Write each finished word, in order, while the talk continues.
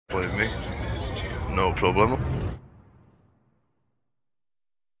Blame me. No problem.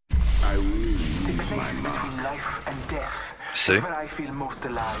 I will The leave my place mark. between life and death See? is where I feel most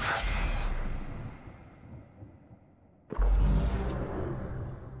alive.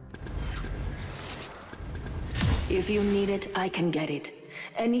 If you need it, I can get it.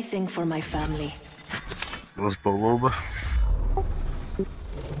 Anything for my family. Let's pull over.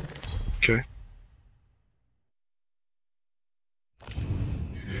 Okay.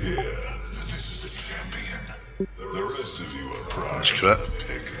 Yeah, this is a champion. The rest of you are That's prize correct.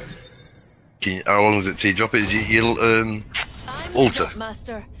 taken. Can you, how long does it take you drop it? Is it your I'm the altar? drop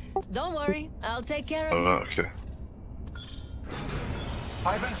master. Don't worry, I'll take care of Oh, you. right, okay.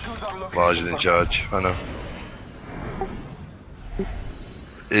 Ivan shoes are located Larger in charge, I know.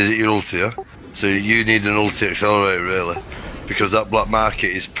 Is it your ulti, yeah? So you need an ulti accelerator, really. Because that black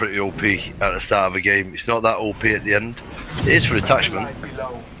market is pretty OP at the start of a game. It's not that OP at the end. It is for attachment. lies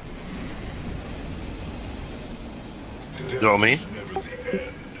below. You know what I mean? Never the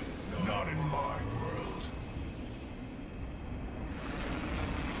end. Not in my world.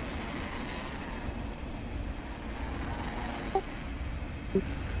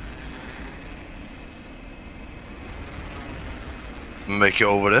 Make it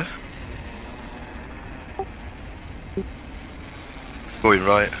over there. Going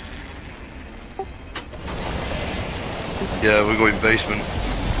right. Yeah, we're going basement.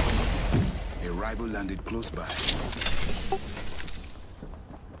 A rival landed close by.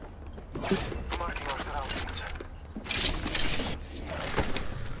 Marking our surroundings.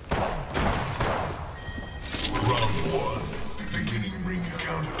 Round one. Beginning ring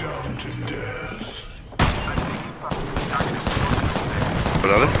countdown to death.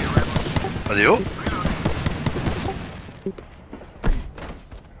 Where are they? Are they up?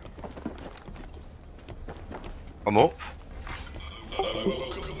 I'm up.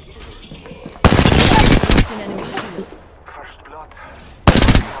 An enemy shield. First blood.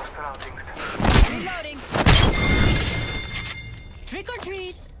 Marking our surroundings. Reloading. Trick or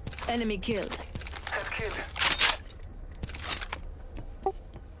treat. Enemy killed. Head kill.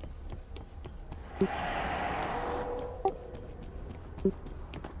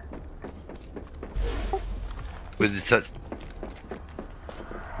 With the tech.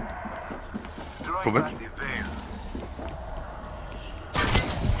 Come in. Marking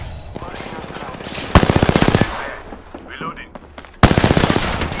our surroundings. Reloading.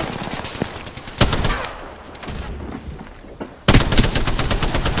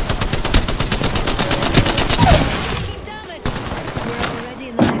 Taking damage. We're already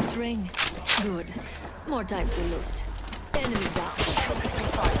in the next ring. Good. More time to loot. Enemy down. Taking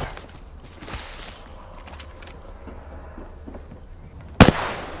fire.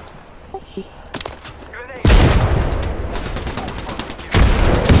 Grenade.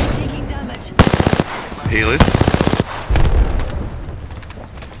 Taking damage. Healing.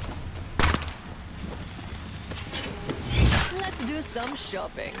 Let's do some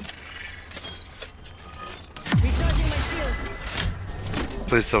shopping. Recharging my shields.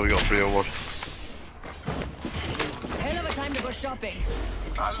 Please tell me we got 301. Hell of a time to go shopping.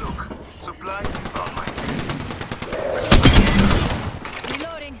 Ah, look. Supplies inbound, my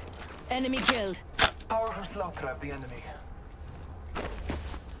Reloading. Enemy killed. Powerful slaughter of the enemy.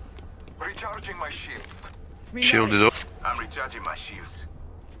 Recharging my shields. Reloading. Shielded up. I'm recharging my shields.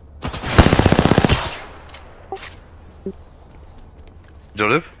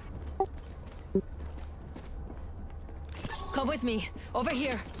 Done it. Come with me. Over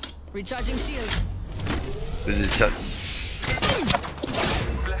here. Recharging shields. With the tech.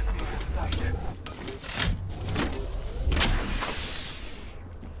 Bless me with sight.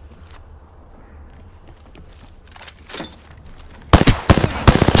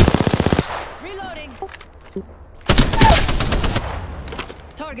 Reloading.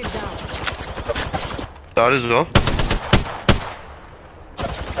 Target down. That as well.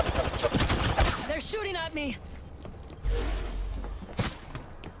 They're shooting at me.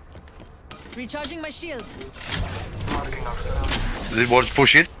 Recharging my shields. Marking our surroundings. They want to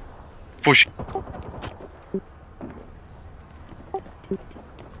push it. Push.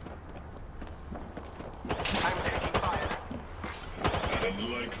 I'm taking fire.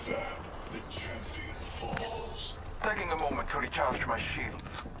 And like that, the champion falls. Taking a moment to recharge my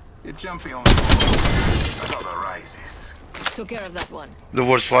shields. You're jumping on another rises. Took care of that one. The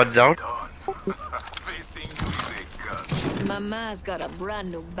one slide down. Done. Facing you is a gust. Mama's got a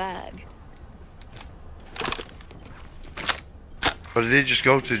brand new bag. Where did he just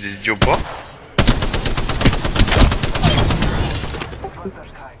go to? Did he jump off? It was their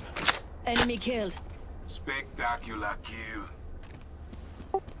time. Enemy killed. Spectacular kill.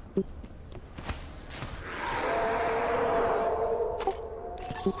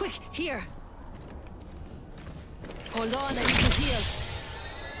 Quick, here. Hold on, I need to heal.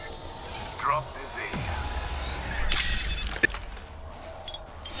 Drop the V.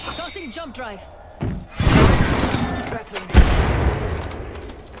 Tossing jump drive. Battling the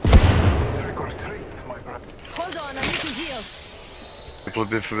trick or treat, my brother. Hold on, I need to heal. People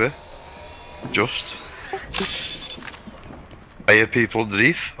have been for me. Just. I hear people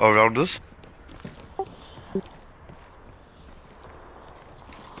underneath or around us.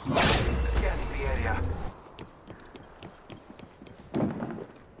 Scanning the area.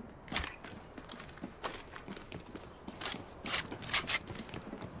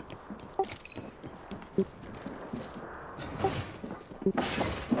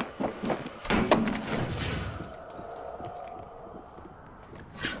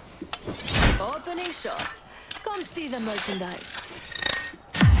 Opening shop. Come see the merchandise.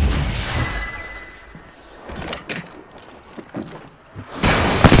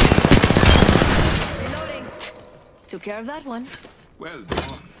 Reloading. Took care of that one. Well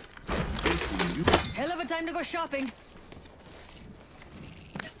done. Listen, you. Hell of a time to go shopping.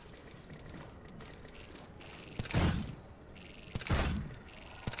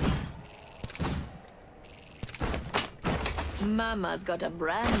 Mama's got a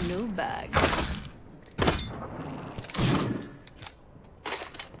brand new bag.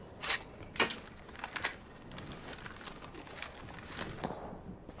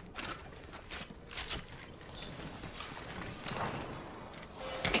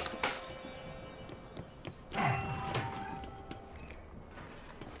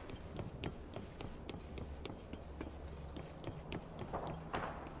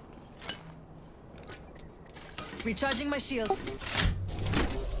 Recharging my shields.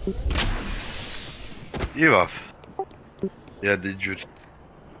 You have? Yeah, did you?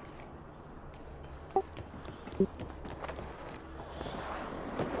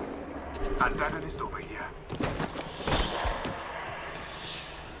 Antagonist over here.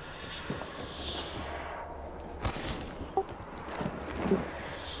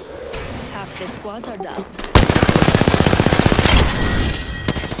 Half the squads are down.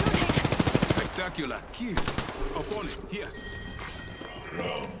 Spectacular. Kill. Upon it. Here.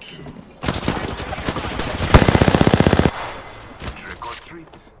 Trick or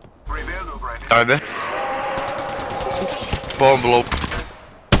treat. Prevail over any. Time there. Bomb below.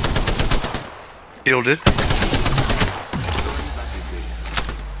 Shielded.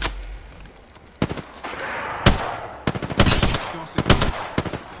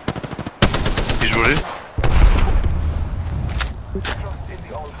 He's running. Trust in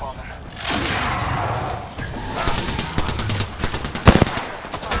the All-Father.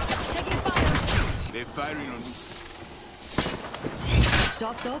 Taking fire. They're firing on me.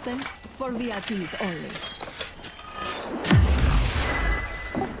 Shops open for VIPs only.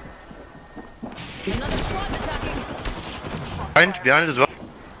 Another squad attacking. Behind as well.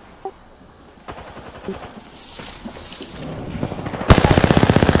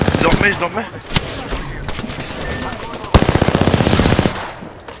 He's not me.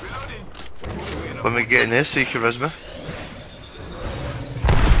 Let me get in here so you can res me.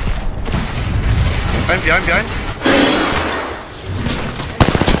 Behind.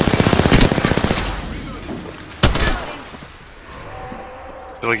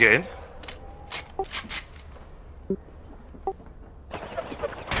 Do I get in?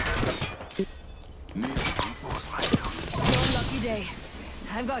 Your lucky day.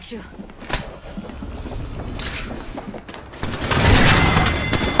 I've got you.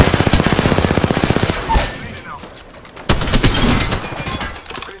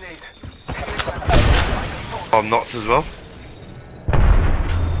 Grenade. Oh, I'm knocked as well.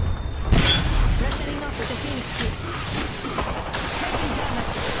 Resting up with the Phoenix kit.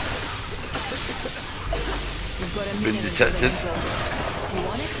 We've got a Been minute until detected. the ring closes. You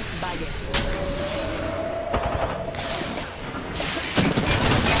want it? Bag it.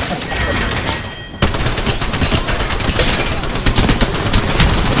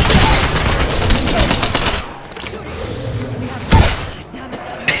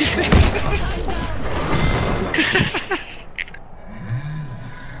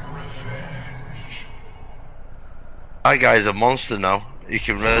 That guy's a monster now. He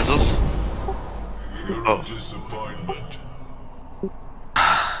can raise us. Oh. Disappointment.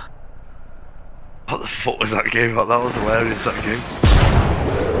 What the fuck was that game? That was hilarious, that game.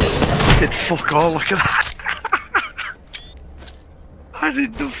 Did fuck all, look at that. I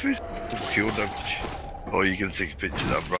did nothing. Kill damage. Oh, you can take a picture of that, bro.